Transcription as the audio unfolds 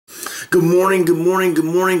Good morning, good morning, good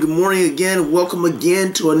morning, good morning again. Welcome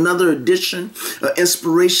again to another edition of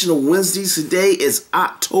Inspirational Wednesdays. Today is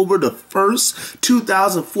October the 1st,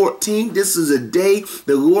 2014. This is a day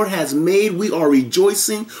the Lord has made. We are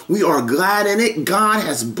rejoicing. We are glad in it. God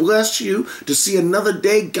has blessed you to see another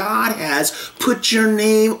day. God has put your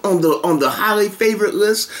name on the highly favored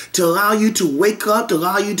list to allow you to wake up, to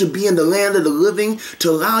allow you to be in the land of the living, to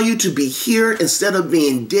allow you to be here instead of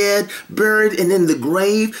being dead, buried, and in the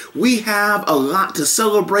grave. We have a lot to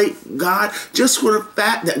celebrate, God, just for the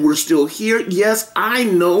fact that we're still here. Yes, I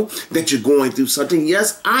know that you're going through something.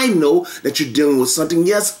 Yes, I know that you're dealing with something.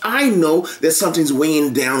 Yes, I know that something's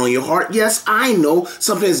weighing down on your heart. Yes, I know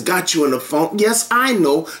something's got you in the funk. Yes, I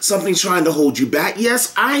know something's trying to hold you back.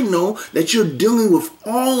 Yes, I know that you're dealing with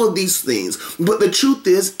all of these things. But the truth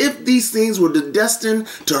is, if these things were destined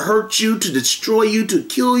to hurt you, to destroy you, to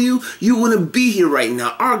kill you, you wouldn't be here right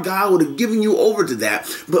now. Our God would have given you over to that.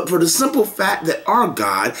 But for the simple fact that our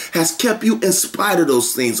God has kept you in spite of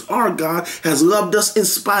those things. Our God has loved us in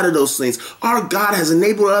spite of those things. Our God has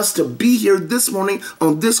enabled us to be here this morning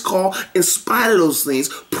on this call in spite of those things.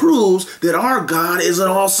 Proves that our God is an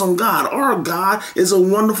awesome God. Our God is a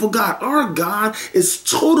wonderful God. Our God is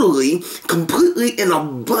totally, completely, and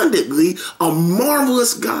abundantly a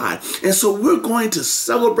marvelous God. And so we're going to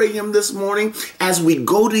celebrate him this morning as we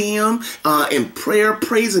go to him in prayer,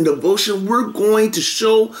 praise, and devotion. We're going to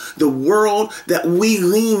show the world that we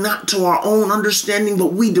lean not to our own understanding,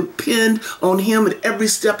 but we depend on him at every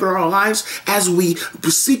step of our lives as we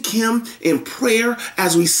seek him in prayer,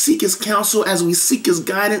 as we seek his counsel, as we seek his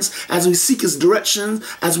guidance, as we seek his direction,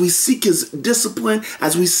 as we seek his discipline,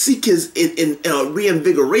 as we seek his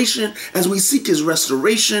reinvigoration, as we seek his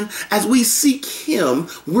restoration, as we seek him.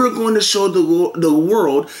 We're going to show the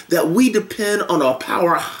world that we depend on a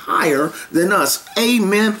power higher than us.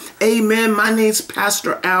 Amen. Amen. My name's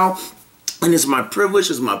Pastor Al. And it's my privilege,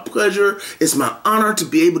 it's my pleasure, it's my honor to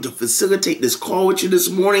be able to facilitate this call with you this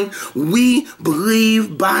morning. We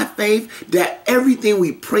believe by faith that everything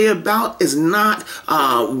we pray about is not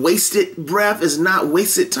wasted breath, is not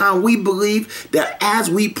wasted time. We believe that as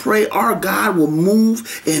we pray, our God will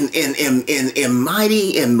move in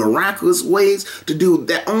mighty and miraculous ways to do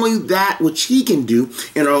that, only that which he can do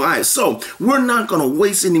in our lives. So we're not going to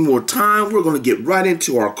waste any more time. We're going to get right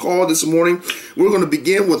into our call this morning. We're going to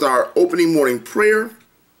begin with our opening morning prayer.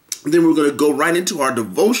 Then we're going to go right into our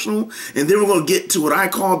devotional, and then we're going to get to what I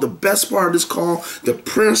call the best part of this call, the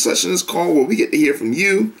prayer session is called, where we get to hear from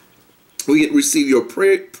you. We get to receive your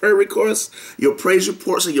prayer requests, your praise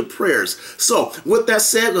reports, and your prayers. So, with that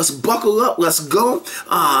said, let's buckle up. Let's go.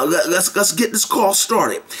 Let's get this call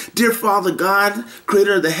started. Dear Father God,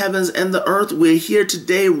 creator of the heavens and the earth, we're here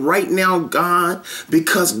today, right now, God,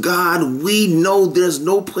 because, God, we know there's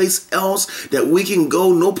no place else that we can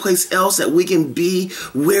go, no place else that we can be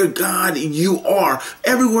where, God, you are.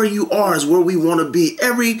 Everywhere you are is where we want to be.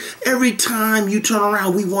 Every time you turn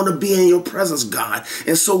around, we want to be in your presence, God.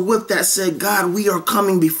 And so, with that said, God, we are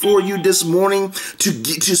coming before you this morning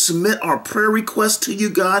to submit our prayer requests to you,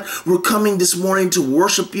 God. We're coming this morning to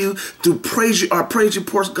worship you, to praise you, our praise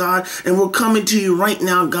reports, God. And we're coming to you right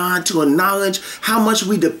now, God, to acknowledge how much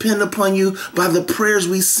we depend upon you by the prayers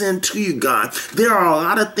we send to you, God. There are a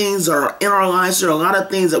lot of things that are in our lives. There are a lot of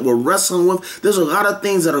things that we're wrestling with. There's a lot of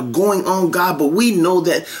things that are going on, God. But we know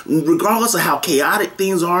that regardless of how chaotic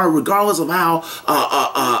things are, regardless of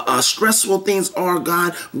how stressful things are,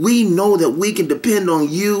 God, we know that we can depend on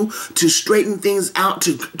you to straighten things out,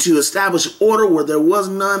 to establish order where there was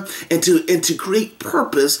none, and to create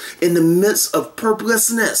purpose in the midst of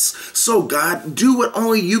purposelessness. So God, do what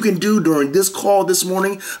only you can do during this call this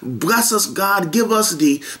morning. Bless us, God. Give us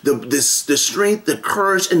the strength, the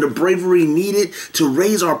courage, and the bravery needed to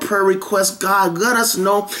raise our prayer requests. God, let us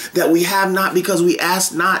know that we have not because we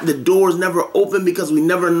ask not. The doors never open because we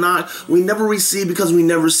never knock. We never receive because we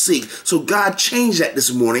never seek. So God, change that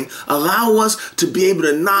this morning. Allow us to be able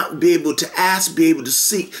to not be able to ask, be able to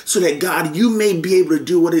seek, so that, God, you may be able to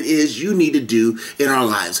do what it is you need to do in our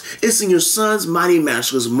lives. It's in your Son's mighty,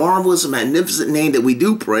 matchless, marvelous, and magnificent name that we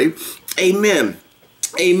do pray. Amen.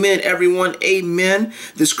 Amen, everyone. Amen.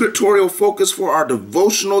 The scriptorial focus for our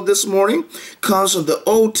devotional this morning comes from the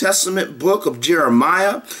Old Testament book of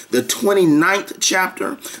Jeremiah, the 29th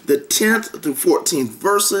chapter, the 10th through 14th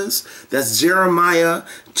verses. That's Jeremiah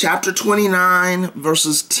chapter 29,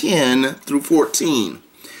 verses 10 through 14.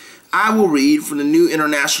 I will read from the New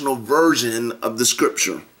International Version of the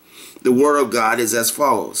scripture. The word of God is as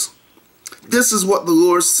follows. This is what the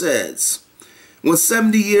Lord says. When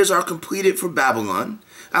 70 years are completed for Babylon,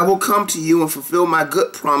 I will come to you and fulfill my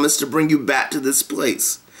good promise to bring you back to this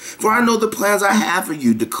place. For I know the plans I have for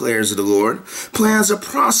you, declares the Lord. Plans to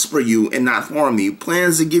prosper you and not harm you.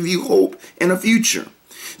 Plans to give you hope and a future.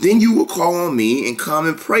 Then you will call on me and come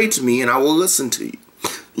and pray to me, and I will listen to you.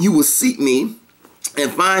 You will seek me and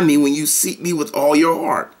find me when you seek me with all your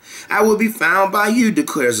heart. I will be found by you,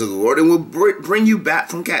 declares the Lord, and will bring you back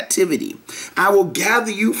from captivity. I will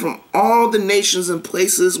gather you from all the nations and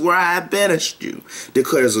places where I have banished you,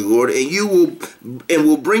 declares the Lord, and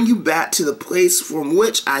will bring you back to the place from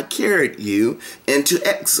which I carried you into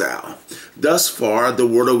exile. Thus far, the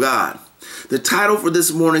word of God. The title for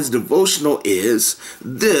this morning's devotional is,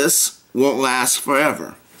 This Won't Last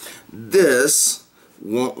Forever. This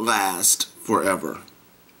won't last forever.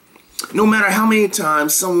 No matter how many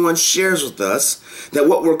times someone shares with us that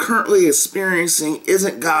what we're currently experiencing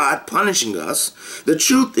isn't God punishing us, the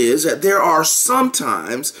truth is that there are some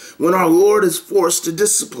times when our Lord is forced to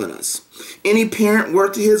discipline us. Any parent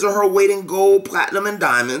worth his or her weight in gold, platinum, and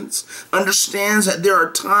diamonds understands that there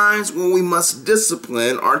are times when we must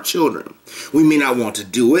discipline our children. We may not want to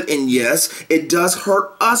do it, and yes, it does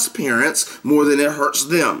hurt us parents more than it hurts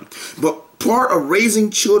them. But part of raising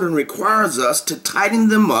children requires us to tighten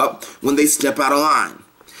them up when they step out of line.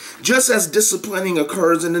 Just as disciplining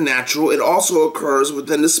occurs in the natural, it also occurs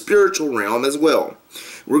within the spiritual realm as well.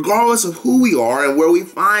 Regardless of who we are and where we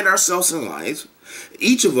find ourselves in life,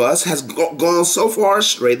 each of us has gone so far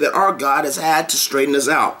astray that our God has had to straighten us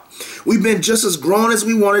out. We've been just as grown as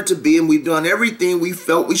we wanted to be, and we've done everything we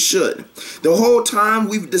felt we should. The whole time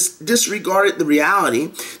we've disregarded the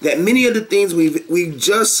reality that many of the things we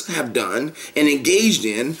just have done and engaged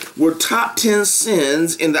in were top 10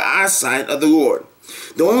 sins in the eyesight of the Lord.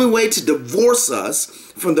 The only way to divorce us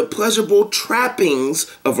from the pleasurable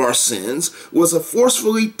trappings of our sins was to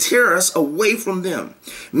forcefully tear us away from them.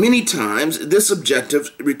 Many times, this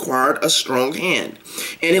objective required a strong hand,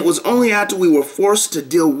 and it was only after we were forced to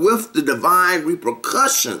deal with the divine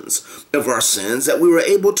repercussions of our sins that we were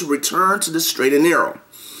able to return to the straight and narrow.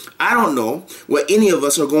 I don't know what any of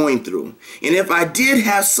us are going through, and if I did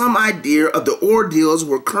have some idea of the ordeals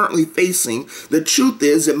we're currently facing, the truth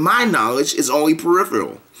is that my knowledge is only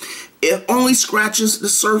peripheral. It only scratches the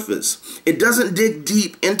surface. It doesn't dig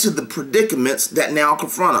deep into the predicaments that now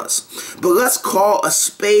confront us. But let's call a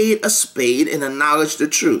spade and acknowledge the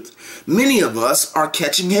truth. Many of us are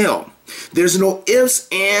catching hell. There's no ifs,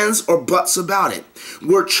 ands, or buts about it.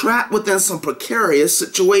 We're trapped within some precarious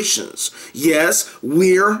situations. Yes,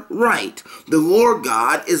 we're right. The Lord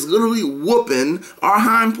God is literally whooping our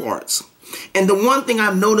hind parts. And the one thing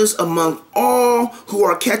I've noticed among all who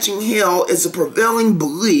are catching hell is the prevailing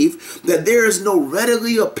belief that there is no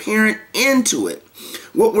readily apparent end to it.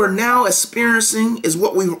 What we're now experiencing is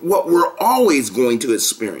what we're always going to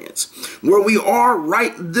experience. Where we are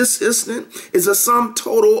right this instant is a sum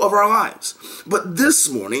total of our lives. But this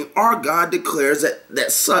morning, our God declares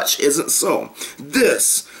that such isn't so.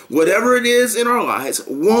 This, whatever it is in our lives,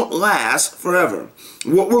 won't last forever.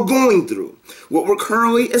 What we're going through, what we're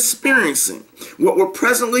currently experiencing, what we're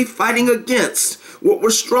presently fighting against, what we're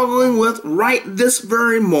struggling with right this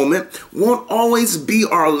very moment won't always be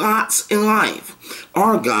our lots in life.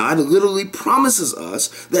 Our God literally promises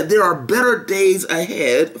us that there are better days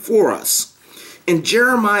ahead for us. In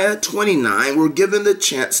Jeremiah 29, we're given the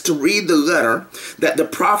chance to read the letter that the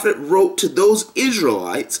prophet wrote to those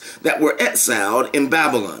Israelites that were exiled in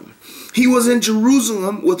Babylon. He was in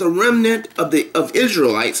Jerusalem with a remnant of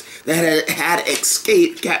Israelites that had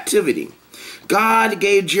escaped captivity. God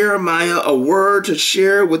gave Jeremiah a word to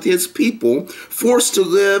share with his people, forced to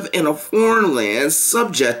live in a foreign land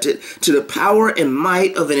subjected to the power and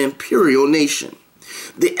might of an imperial nation.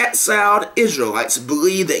 The exiled Israelites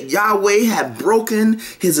believed that Yahweh had broken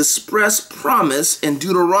his express promise in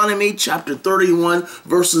Deuteronomy chapter 31,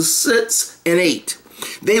 verses 6 and 8.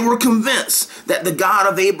 They were convinced that the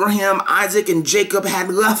God of Abraham, Isaac, and Jacob had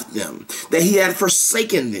left them, that he had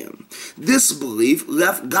forsaken them. This belief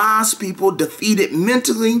left God's people defeated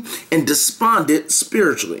mentally and despondent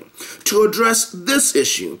spiritually. To address this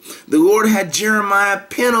issue, the Lord had Jeremiah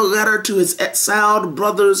pen a letter to his exiled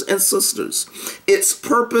brothers and sisters. Its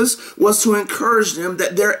purpose was to encourage them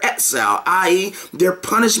that their exile, i.e., their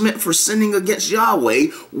punishment for sinning against Yahweh,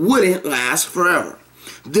 wouldn't last forever.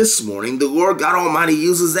 This morning, the Lord God Almighty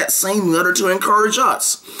uses that same letter to encourage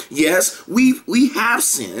us. Yes, we have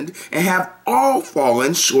sinned and have all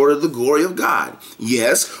fallen short of the glory of God.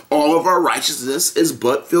 Yes, all of our righteousness is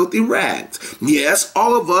but filthy rags. Yes,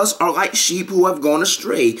 all of us are like sheep who have gone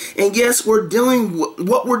astray. And yes, what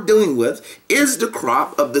we're dealing with is the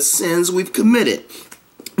crop of the sins we've committed.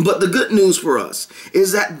 But the good news for us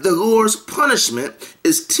is that the Lord's punishment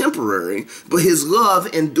is temporary, but his love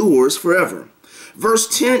endures forever. Verse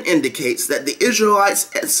 10 indicates that the Israelites'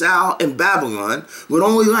 exile in Babylon would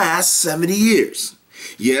only last 70 years.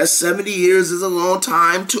 Yes, 70 years is a long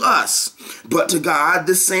time to us, but to God,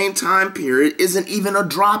 this same time period isn't even a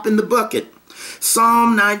drop in the bucket.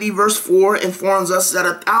 Psalm 90 verse 4 informs us that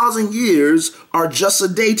 1,000 years are just a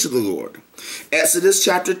day to the Lord. Exodus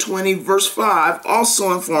chapter 20 verse 5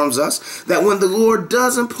 also informs us that when the Lord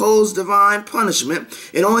does impose divine punishment,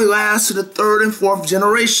 it only lasts to the third and fourth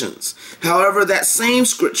generations. However, that same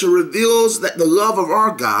scripture reveals that the love of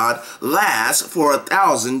our God lasts for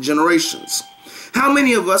 1,000 generations. How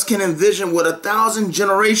many of us can envision what 1,000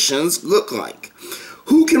 generations look like?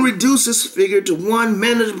 Who can reduce this figure to one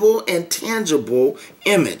manageable and tangible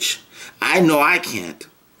image? I know I can't.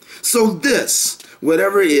 So this,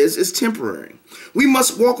 whatever it is temporary. We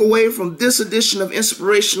must walk away from this edition of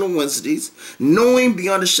Inspirational Wednesdays knowing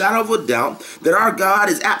beyond a shadow of a doubt that our God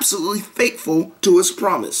is absolutely faithful to his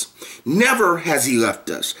promise. Never has he left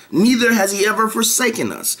us, neither has he ever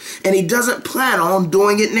forsaken us, and he doesn't plan on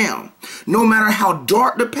doing it now. No matter how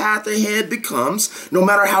dark the path ahead becomes, no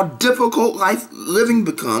matter how difficult life living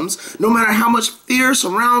becomes, no matter how much fear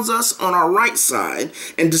surrounds us on our right side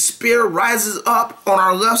and despair rises up on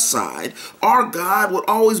our left side, our God will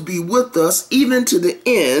always be with us even to the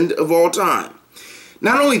end of all time.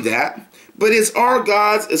 Not only that, but it's our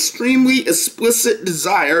God's extremely explicit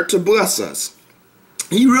desire to bless us.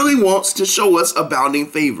 He really wants to show us abounding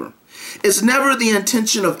favor. It's never the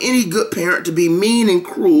intention of any good parent to be mean and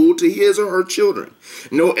cruel to his or her children.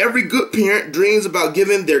 No, every good parent dreams about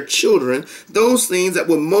giving their children those things that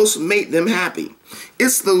would most make them happy.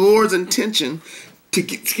 It's the Lord's intention to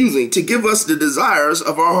give us the desires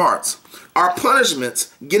of our hearts. Our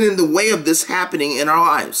punishments get in the way of this happening in our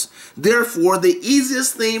lives. Therefore, the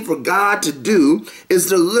easiest thing for God to do is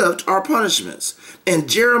to lift our punishments. And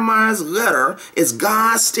Jeremiah's letter is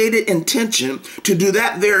God's stated intention to do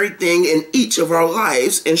that very thing in each of our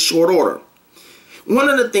lives in short order. One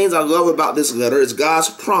of the things I love about this letter is God's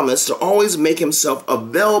promise to always make himself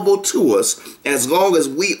available to us as long as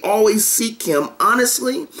we always seek him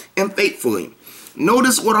honestly and faithfully.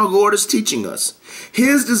 Notice what our Lord is teaching us.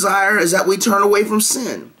 His desire is that we turn away from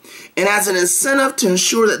sin. And as an incentive to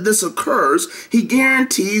ensure that this occurs, he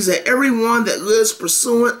guarantees that everyone that lives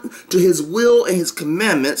pursuant to his will and his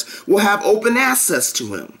commandments will have open access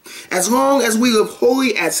to him. As long as we live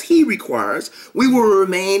holy as he requires, we will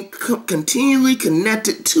remain continually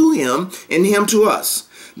connected to him and him to us.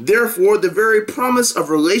 Therefore, the very promise of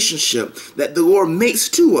relationship that the Lord makes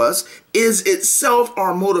to us is itself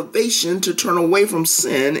our motivation to turn away from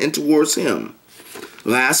sin and towards him.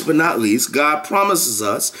 Last but not least, God promises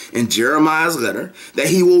us in Jeremiah's letter that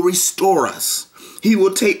he will restore us. He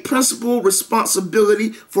will take principal responsibility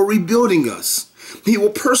for rebuilding us. He will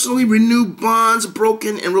personally renew bonds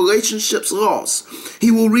broken and relationships lost.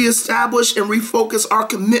 He will reestablish and refocus our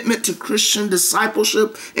commitment to Christian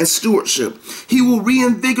discipleship and stewardship. He will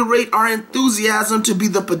reinvigorate our enthusiasm to be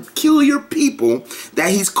the peculiar people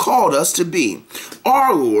that he's called us to be.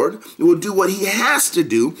 Our Lord will do what he has to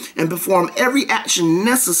do and perform every action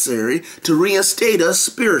necessary to reinstate us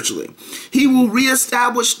spiritually. He will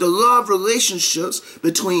reestablish the love relationships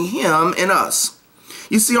between him and us.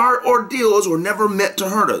 You see, our ordeals were never meant to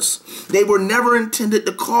hurt us. They were never intended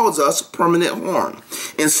to cause us permanent harm.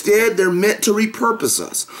 Instead, they're meant to repurpose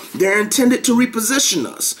us. They're intended to reposition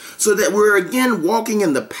us so that we're again walking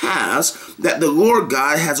in the paths that the Lord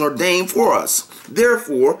God has ordained for us.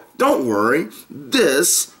 Therefore, don't worry,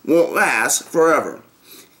 this won't last forever.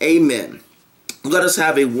 Amen. Let us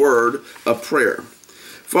have a word of prayer.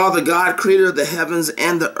 Father God, creator of the heavens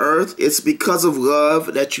and the earth, it's because of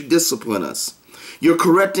love that you discipline us. You're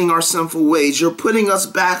correcting our sinful ways. You're putting us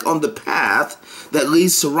back on the path that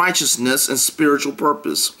leads to righteousness and spiritual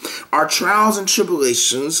purpose. Our trials and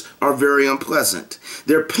tribulations are very unpleasant.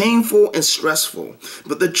 They're painful and stressful.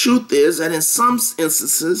 But the truth is that in some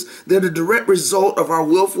instances, they're the direct result of our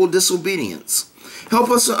willful disobedience. Help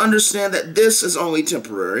us to understand that this is only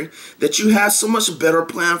temporary, that you have so much better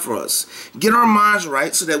plan for us. Get our minds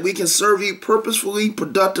right so that we can serve you purposefully,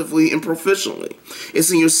 productively, and proficiently. It's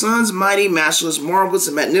in your Son's mighty, matchless, marvelous,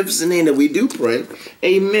 and magnificent name that we do pray.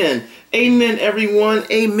 Amen. Amen, everyone.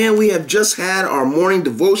 Amen. We have just had our morning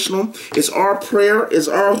devotional. It's our prayer, it's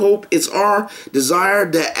our hope, it's our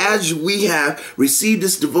desire that as we have received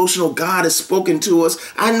this devotional, God has spoken to us.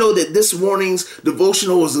 I know that this morning's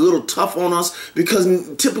devotional was a little tough on us because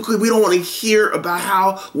typically we don't want to hear about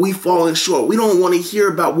how we've fallen short. We don't want to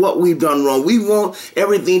hear about what we've done wrong. We want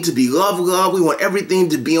everything to be love. We want everything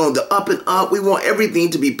to be on the up and up. We want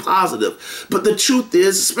everything to be positive. But the truth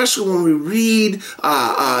is, especially when we read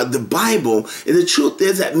the Bible, Bible. And the truth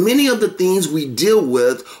is that many of the things we deal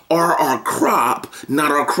with are our crop,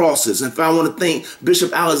 not our crosses. In fact, I want to thank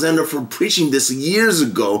Bishop Alexander for preaching this years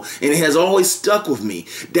ago, and it has always stuck with me,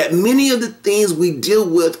 that many of the things we deal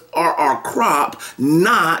with are our crop,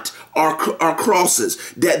 not our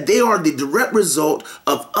crosses, that they are the direct result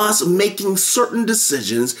of us making certain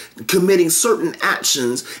decisions, committing certain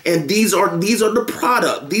actions, and these are the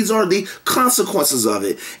product, these are the consequences of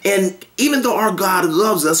it. And even though our God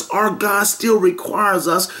loves us, our God still requires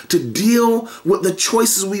us to deal with the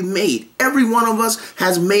choices we made. Every one of us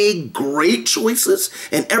has made great choices,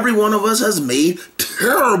 and every one of us has made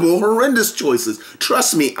terrible, horrendous choices.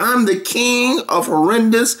 Trust me, I'm the king of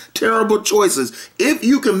horrendous, terrible choices. If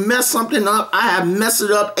you can mess something up, I have messed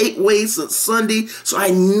it up 8 ways since Sunday, so I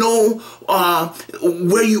know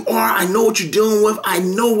where you are. I know what you're dealing with. I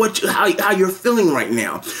know how you're feeling right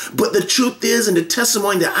now. But the truth is, and the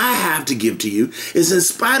testimony that I have to give to you is, in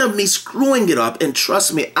spite of me screwing it up, and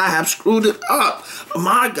trust me, I have screwed it up,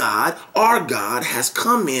 my God, our God has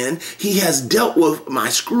come in. He has dealt with my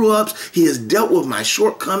screw-ups. He has dealt with my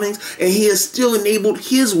shortcomings, and he has still enabled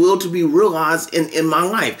his will to be realized in my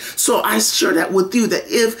life. So I share that with you, that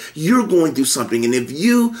if you're going through something, and if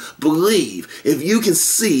you believe, if you can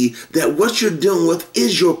see that what you're dealing with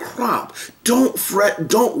is your crop, don't fret,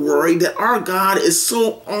 don't worry, that our God is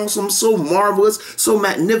so awesome, so marvelous, so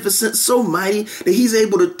magnificent, so mighty, that he's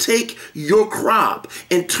able to take your crop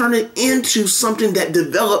and turn it into something that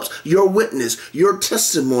develops your witness, your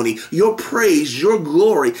testimony, your praise, your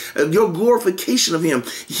glory, your glorification of him.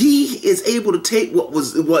 He is able to take what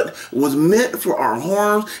was meant for our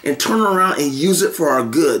harm and turn around and use it for our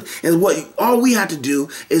good. And all we have to do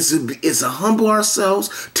is to humble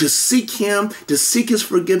ourselves, to seek him, to seek his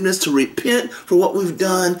forgiveness, to repent for what we've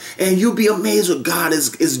done, and you'll be amazed what God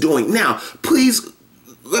is doing. Now, please,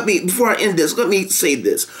 before I end this, let me say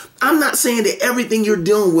this. I'm not saying that everything you're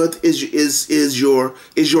dealing with is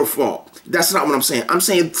your fault. That's not what I'm saying. I'm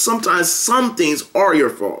saying sometimes some things are your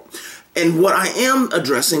fault. And what I am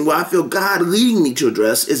addressing, what I feel God leading me to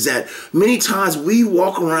address, is that many times we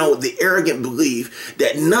walk around with the arrogant belief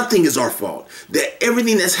that nothing is our fault, that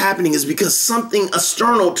everything that's happening is because something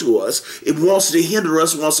external to us, it wants to hinder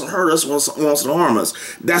us, wants to hurt us, wants to harm us.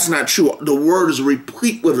 That's not true. The word is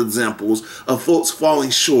replete with examples of folks falling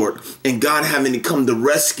short and God having to come to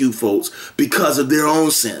rescue folks because of their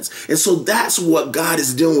own sins. And so that's what God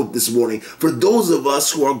is dealing with this morning. For those of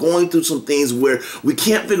us who are going through some things where we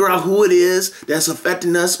can't figure out who it is that's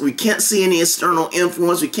affecting us. We can't see any external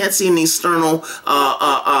influence. We can't see any external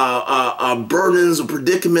burdens or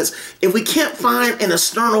predicaments. If we can't find an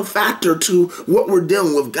external factor to what we're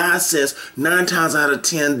dealing with, God says 9 times out of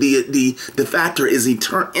 10, the factor is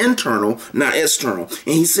internal, not external.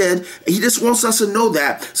 And he said he just wants us to know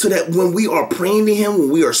that, so that when we are praying to him, when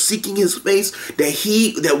we are seeking his face,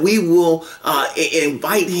 that we will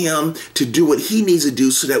invite him to do what he needs to do,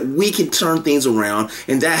 so that we can turn things around.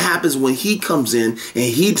 And that happens when he comes in and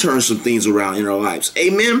he turns some things around in our lives.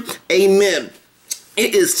 Amen. Amen.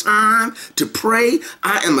 It is time to pray.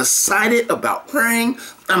 I am excited about praying.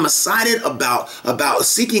 I'm excited about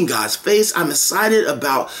seeking God's face. I'm excited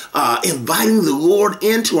about inviting the Lord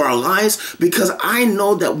into our lives, because I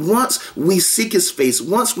know that once we seek his face,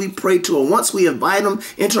 once we pray to him, once we invite him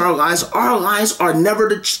into our lives are never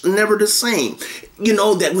the same. You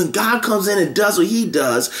know, that when God comes in and does what he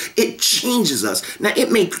does, it changes us. Now,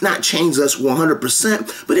 it may not change us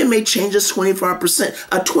 100%, but it may change us 25%.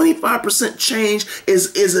 A 25% change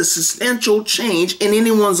is a substantial change in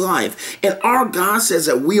anyone's life. And our God says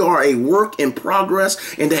that we are a work in progress,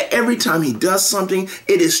 and that every time he does something,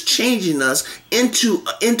 it is changing us into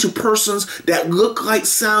persons that look like,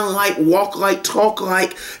 sound like, walk like, talk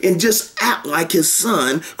like, and just act like his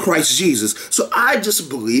son, Christ Jesus. So I just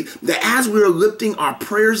believe that as we are lifting our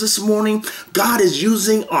prayers this morning, God is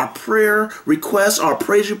using our prayer requests, our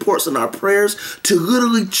praise reports, and our prayers to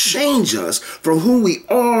literally change us from who we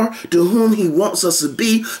are to whom he wants us to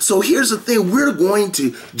be. So here's the thing. We're going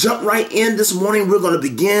to jump right in this morning. We're going to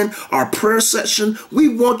begin our prayer section.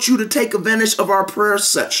 We want you to take advantage of our prayer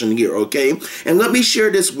section here, okay? And let me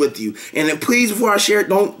share this with you. And then please, before I share it,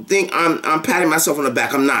 don't think I'm patting myself on the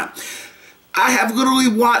back. I'm not. I have literally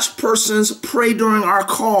watched persons pray during our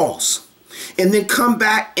calls. and then come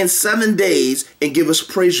back in 7 days and give us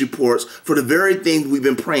praise reports for the very things we've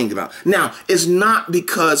been praying about. Now, it's not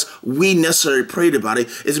because we necessarily prayed about it.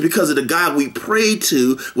 It's because of the God we prayed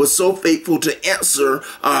to was so faithful to answer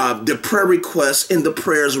the prayer requests and the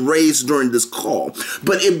prayers raised during this call.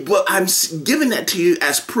 But I'm giving that to you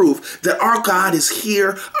as proof that our God is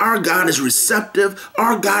here. Our God is receptive.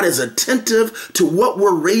 Our God is attentive to what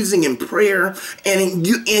we're raising in prayer. And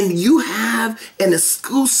you have an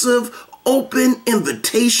exclusive open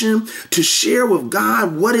invitation to share with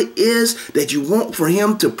God what it is that you want for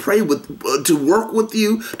him to pray with, to work with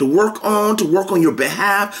you, to work on your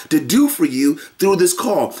behalf, to do for you through this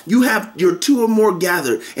call. You have your two or more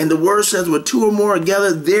gathered, and the word says where two or more are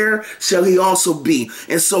gathered, there shall he also be.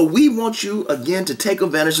 And so we want you again to take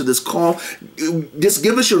advantage of this call. Just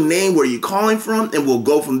give us your name, where you're calling from, and we'll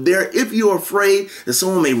go from there. If you're afraid that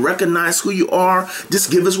someone may recognize who you are,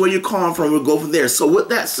 just give us where you're calling from. We'll go from there. So with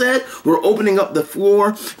that said, we're opening up the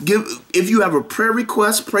floor. If you have a prayer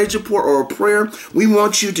request, praise report, or a prayer, we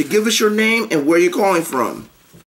want you to give us your name and where you're calling from.